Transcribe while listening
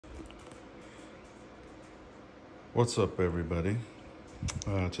What's up, everybody?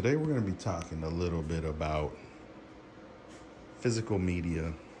 Today we're going to be talking a little bit about physical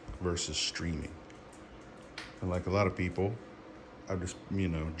media versus streaming. And like a lot of people, I just,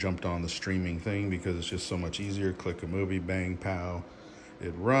 jumped on the streaming thing because it's just so much easier. Click a movie, bang, pow,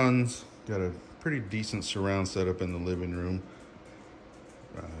 it runs. Got a pretty decent surround setup in the living room.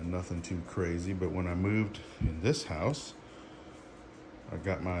 Nothing too crazy, but when I moved in this house, I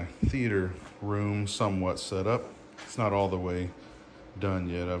got my theater room somewhat set up. It's not all the way done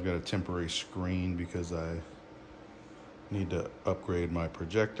yet. I've got a temporary screen because I need to upgrade my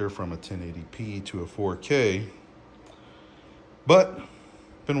projector from a 1080p to a 4K. But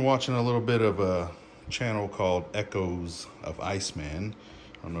been watching a little bit of a channel called Echoes of Iceman.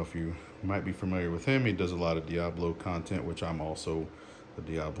 I don't know if you might be familiar with him. He does a lot of Diablo content, which I'm also a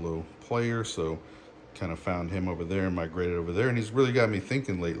Diablo player, so kind of found him over there and migrated over there. And he's really got me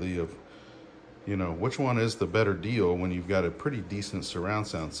thinking lately of, which one is the better deal when you've got a pretty decent surround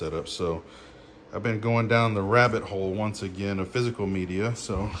sound setup. So I've been going down the rabbit hole once again of physical media.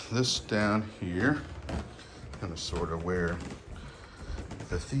 So this down here, kind of sort of where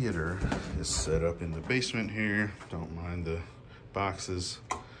the theater is set up in the basement here. Don't mind the boxes.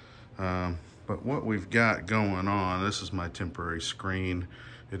 But what we've got going on, this is my temporary screen.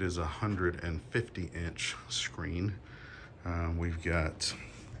 It is a 150-inch screen. We've got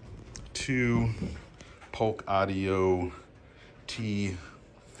two Polk Audio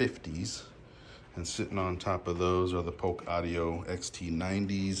T50s, and sitting on top of those are the Polk Audio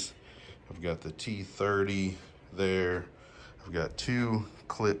XT90s. I've got the T30 there. I've got two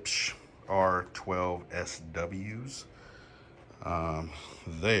Klipsch R12SWs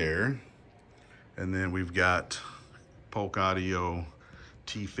there. And then we've got Polk Audio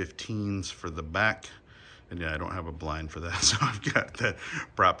T15s for the back. And yeah, I don't have a blind for that, so I've got that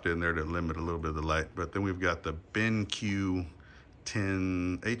propped in there to limit a little bit of the light. But then we've got the BenQ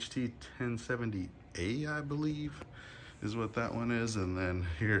HT1070A, I believe, is what that one is. And then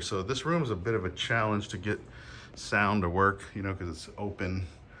here, so this room is a bit of a challenge to get sound to work, because it's open.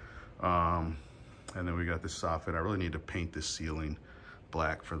 And then we got this soffit. I really need to paint this ceiling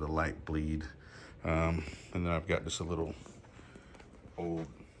black for the light bleed. And then I've got just a little old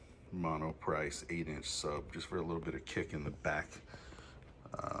mono price 8-inch sub just for a little bit of kick in the back.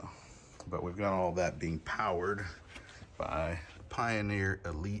 But we've got all that being powered by Pioneer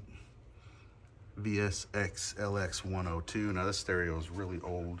Elite VSX LX102. Now this stereo is really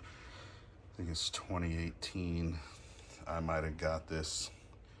old. I think it's 2018. I might have got this,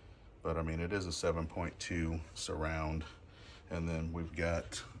 but I mean, it is a 7.2 surround. And then we've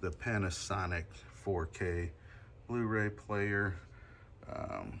got the Panasonic 4K Blu-ray player.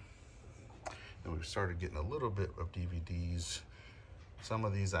 And we've started getting a little bit of DVDs. Some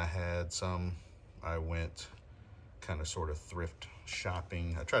of these I had, some I went kind of sort of thrift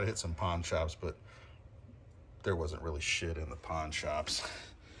shopping. I tried to hit some pawn shops, but there wasn't really shit in the pawn shops.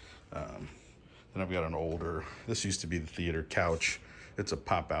 Then I've got an older, this used to be the theater couch. It's a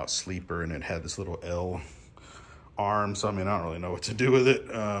pop-out sleeper, and it had this little L arm, so I mean, I don't really know what to do with it.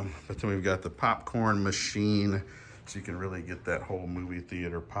 But then we've got the popcorn machine, so you can really get that whole movie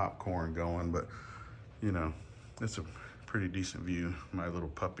theater popcorn going. But, it's a pretty decent view. My little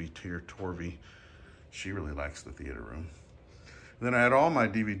puppy, Torvy, she really likes the theater room. And then I had all my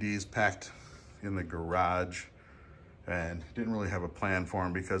DVDs packed in the garage and didn't really have a plan for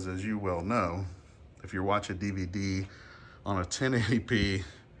them because, as you well know, if you watch a DVD on a 1080p,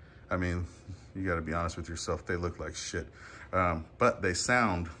 I mean, you got to be honest with yourself, they look like shit. But they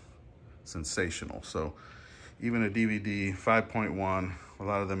sound sensational. So even a DVD 5.1, a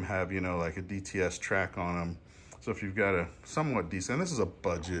lot of them have, like a DTS track on them. So if you've got a somewhat decent, and this is a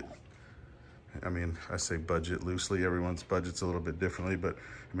budget, I mean, I say budget loosely, everyone's budget's a little bit differently, but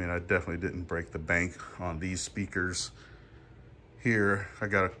I mean, I definitely didn't break the bank on these speakers here. I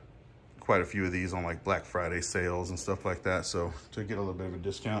got quite a few of these on like Black Friday sales and stuff like that, so to get a little bit of a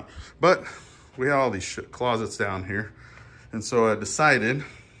discount. But we have all these closets down here, and so I decided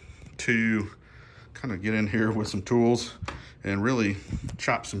to kind of get in here with some tools and really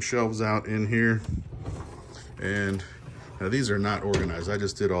chop some shelves out in here. And now these are not organized. I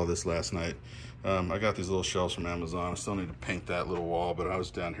just did all this last night. I got these little shelves from Amazon. I still need to paint that little wall, but I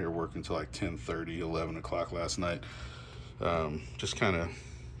was down here working till like 10:30, 11 o'clock last night. Just kind of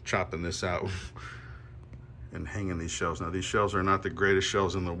chopping this out and hanging these shelves. Now these shelves are not the greatest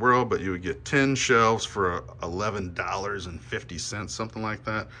shelves in the world, but you would get 10 shelves for $11.50, something like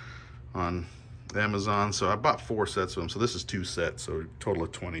that, on Amazon. So I bought 4 sets of them. So this is 2 sets, so a total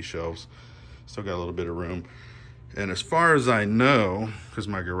of 20 shelves. Still got a little bit of room. And as far as I know, because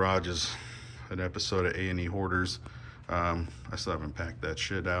my garage is an episode of A&E Hoarders. I still haven't packed that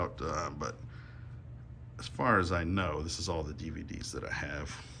shit out, but as far as I know, this is all the DVDs that I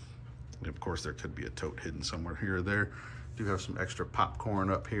have. And of course, there could be a tote hidden somewhere here or there. Do have some extra popcorn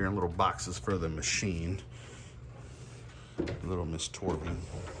up here in little boxes for the machine. Little Miss Torby.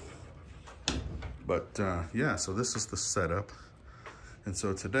 But yeah, so this is the setup. And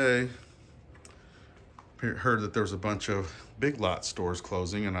so today, heard that there was a bunch of Big Lot stores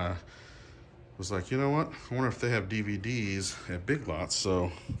closing, and I was like, you know what? I wonder if they have DVDs at Big Lots.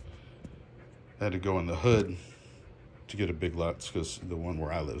 So I had to go in the hood to get a Big Lots because the one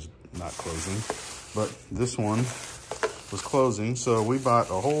where I live is not closing. But this one was closing, so we bought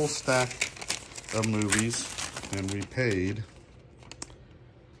a whole stack of movies, and we paid,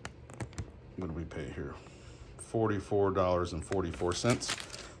 what did we pay here? $44.44.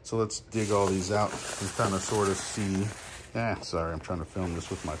 So let's dig all these out and kind of sort of see. Sorry, I'm trying to film this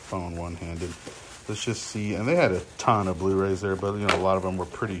with my phone one-handed. Let's just see. And they had a ton of Blu-rays there, but you know, a lot of them were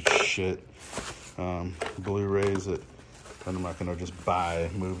pretty shit Blu-rays that I'm not gonna just buy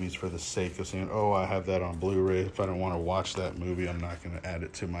movies for the sake of saying, oh, I have that on Blu-ray. If I don't want to watch that movie, I'm not gonna add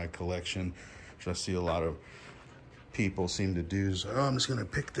it to my collection. Which I see a lot of people seem to do is, oh, I'm just gonna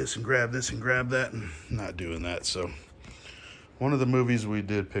pick this and grab that, and not doing that. So one of the movies we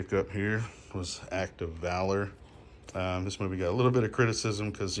did pick up here was Act of Valor. This movie got a little bit of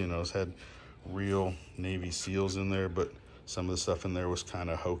criticism because, you know, it's had real Navy SEALs in there, but some of the stuff in there was kind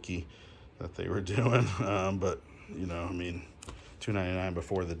of hokey that they were doing. But, you know, I mean, $2.99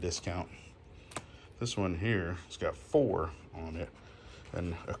 before the discount. This one here, it's got 4 on it.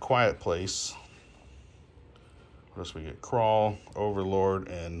 And A Quiet Place. What else we get? Crawl, Overlord,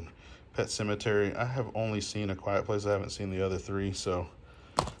 and Pet Cemetery. I have only seen A Quiet Place. I haven't seen the other 3, so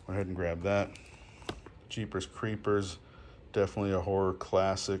went ahead and grabbed that. Jeepers Creepers, definitely a horror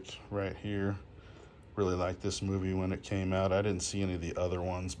classic right here. Really liked this movie when it came out. I didn't see any of the other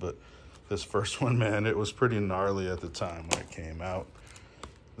ones, but this first one, man, it was pretty gnarly at the time when it came out.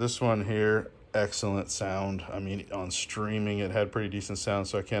 This one here, excellent sound. I mean, on streaming, it had pretty decent sound,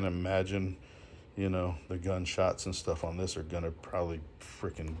 so I can't imagine, you know, the gunshots and stuff on this are gonna probably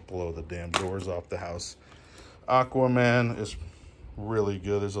freaking blow the damn doors off the house. Aquaman is really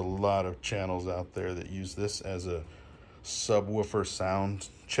good. There's a lot of channels out there that use this as a subwoofer sound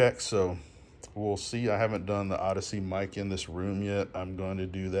check, so we'll see. I haven't done the Odyssey mic in this room yet. I'm going to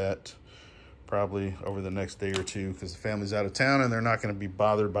do that probably over the next day or two because the family's out of town and they're not going to be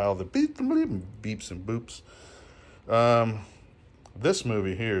bothered by all the beeps and boops. This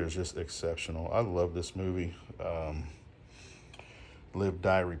movie here is just exceptional. I love this movie. Live,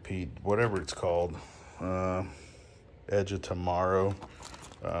 Die, Repeat, whatever it's called. Edge of Tomorrow.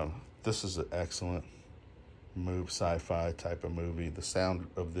 This is an excellent sci-fi type of movie. The sound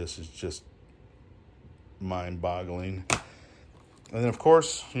of this is just mind-boggling. And then, of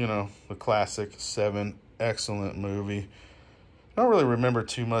course, you know, the classic Seven, excellent movie. I don't really remember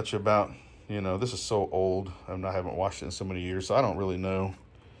too much about, you know, this is so old. I haven't watched it in so many years, so I don't really know,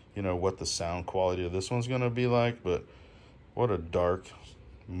 you know, what the sound quality of this one's going to be like, but what a dark,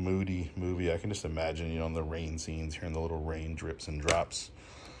 moody movie. I can just imagine, you know, in the rain scenes, hearing the little rain drips and drops.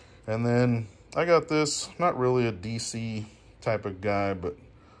 And then I got this, not really a DC type of guy, but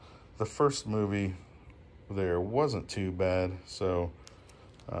the first movie there wasn't too bad, so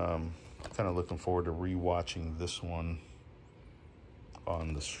kind of looking forward to rewatching this one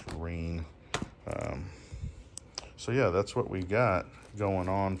on the screen. So yeah, that's what we got going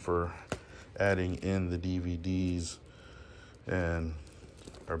on for adding in the DVDs and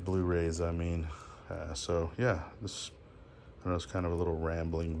our Blu-rays, I mean. So yeah, this, I know it's kind of a little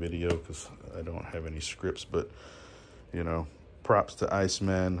rambling video because I don't have any scripts, but you know, props to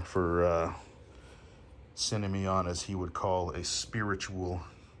Iceman for sending me on, as he would call, a spiritual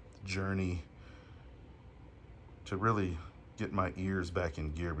journey to really get my ears back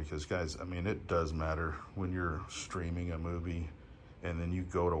in gear. Because guys, I mean, it does matter when you're streaming a movie and then you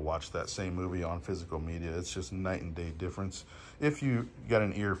go to watch that same movie on physical media. It's just night and day difference if you got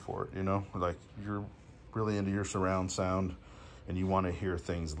an ear for it, you know, like you're really into your surround sound and you want to hear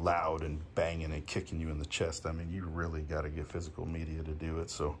things loud and banging and kicking you in the chest. I mean, you really got to get physical media to do it.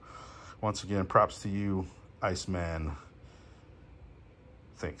 So once again, props to you, Iceman.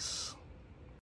 Thanks.